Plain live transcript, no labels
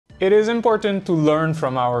It is important to learn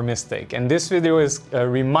from our mistake, and this video is a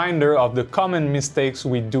reminder of the common mistakes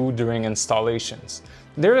we do during installations.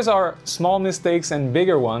 There are small mistakes and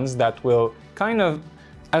bigger ones that will kind of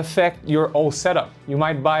affect your whole setup. You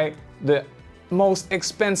might buy the most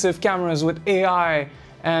expensive cameras with AI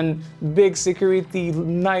and big security,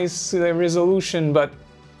 nice resolution, but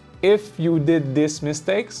if you did these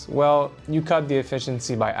mistakes, well, you cut the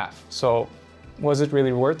efficiency by half. So was it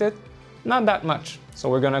really worth it? Not that much. So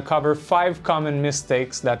we're gonna cover 5 common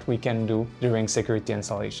mistakes that we can do during security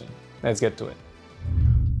installation. Let's get to it.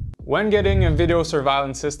 When getting a video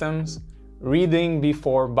surveillance systems, reading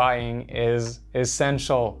before buying is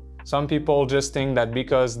essential. Some people just think that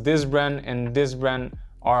because this brand and this brand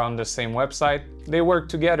are on the same website, they work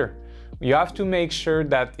together. You have to make sure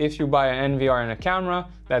that if you buy an NVR and a camera,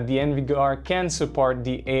 that the NVR can support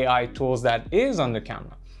the AI tools that is on the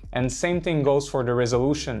camera. And same thing goes for the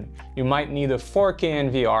resolution. You might need a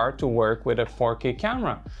 4K NVR to work with a 4K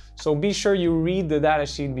camera. So be sure you read the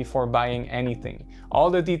datasheet before buying anything. All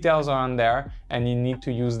the details are on there and you need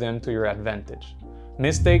to use them to your advantage.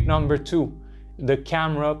 Mistake number 2, the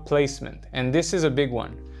camera placement. And this is a big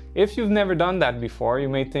one. If you've never done that before, you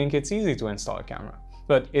may think it's easy to install a camera.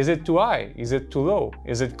 But is it too high? Is it too low?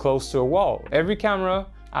 Is it close to a wall? Every camera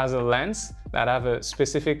has a lens that have a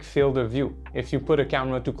specific field of view. If you put a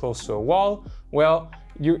camera too close to a wall, well,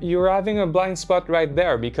 you're having a blind spot right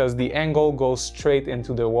there because the angle goes straight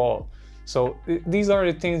into the wall. So these are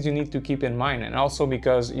the things you need to keep in mind, and also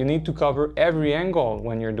because you need to cover every angle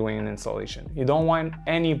when you're doing an installation. You don't want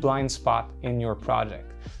any blind spot in your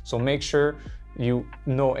project. So make sure you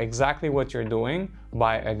know exactly what you're doing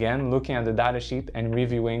by, again, looking at the datasheet and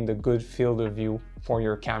reviewing the good field of view for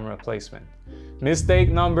your camera placement. Mistake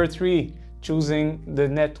number 3, choosing the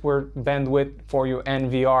network bandwidth for your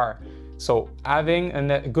NVR. So having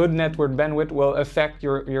a good network bandwidth will affect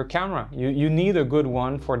your camera. You need a good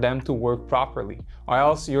one for them to work properly. Or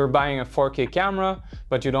else you're buying a 4K camera,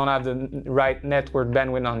 but you don't have the right network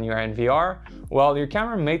bandwidth on your NVR. Well, your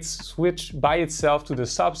camera may switch by itself to the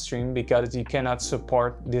substream because you cannot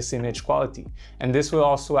support this image quality. And this will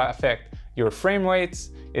also affect your frame rates.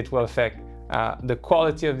 It will affect the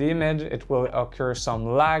quality of the image. It will occur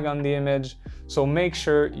some lag on the image. So make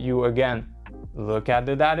sure you, again, look at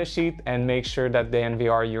the datasheet and make sure that the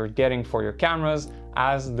NVR you're getting for your cameras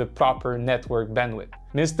has the proper network bandwidth.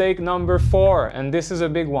 Mistake number 4, and this is a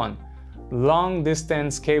big one, long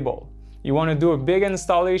distance cable. You want to do a big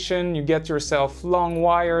installation, you get yourself long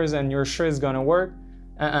wires and you're sure it's gonna work?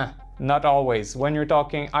 Not always. When you're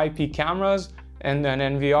talking IP cameras and an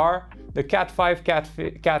NVR, the Cat5,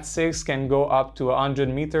 Cat6 can go up to 100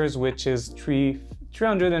 meters, which is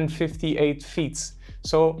 358 feet.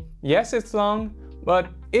 So yes, it's long, but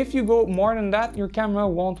if you go more than that, your camera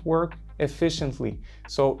won't work efficiently.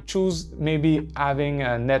 So choose maybe having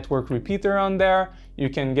a network repeater on there. You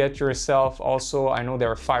can get yourself also, I know there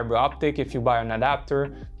are fiber optic if you buy an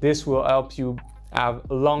adapter. This will help you have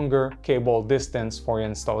longer cable distance for your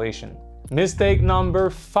installation. Mistake number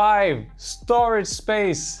 5, storage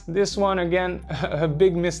space. This one, again, a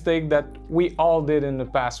big mistake that we all did in the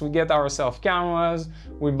past. We get ourselves cameras,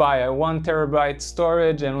 we buy a 1 terabyte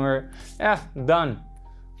storage and we're done.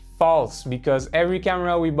 False, because every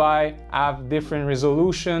camera we buy have different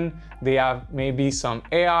resolution, they have maybe some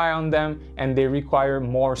AI on them, and they require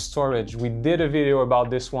more storage. We did a video about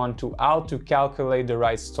this one to how to calculate the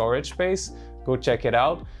right storage space. Go check it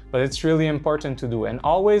out. But it's really important to do, and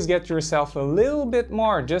always get yourself a little bit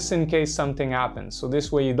more just in case something happens. So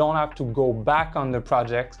this way you don't have to go back on the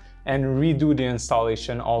project and redo the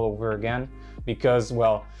installation all over again because,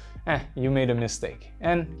 well, you made a mistake.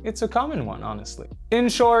 And it's a common one, honestly. In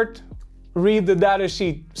short, read the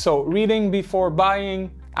datasheet. So reading before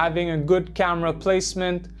buying, having a good camera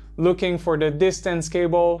placement, looking for the distance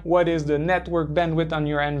cable, what is the network bandwidth on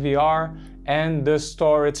your NVR, and the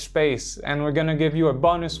storage space. And we're gonna give you a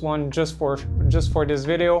bonus one just for this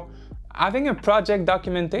video, having a project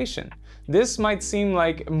documentation. This might seem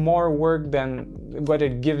like more work than what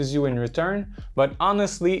it gives you in return, but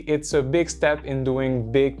honestly, it's a big step in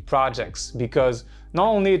doing big projects because not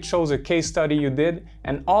only it shows a case study you did,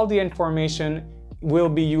 and all the information will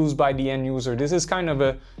be used by the end user. This is kind of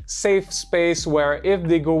a safe space where if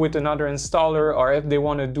they go with another installer or if they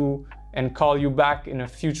want to do and call you back in a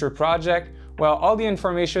future project, well, all the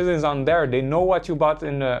information is on there. They know what you bought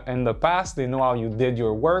in the past, they know how you did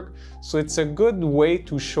your work, so it's a good way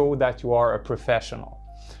to show that you are a professional.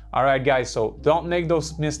 All right, guys, so don't make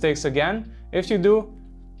those mistakes again. If you do,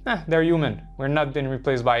 they're human. We're not been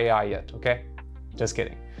replaced by AI yet, okay? Just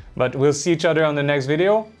kidding. But we'll see each other on the next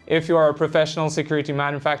video. If you are a professional security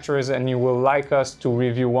manufacturer and you would like us to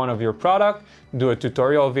review one of your products, do a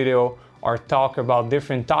tutorial video, or talk about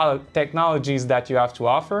different technologies that you have to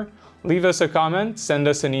offer, leave us a comment, send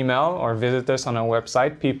us an email, or visit us on our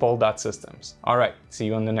website, pipl.systems. All right, see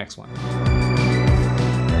you on the next one.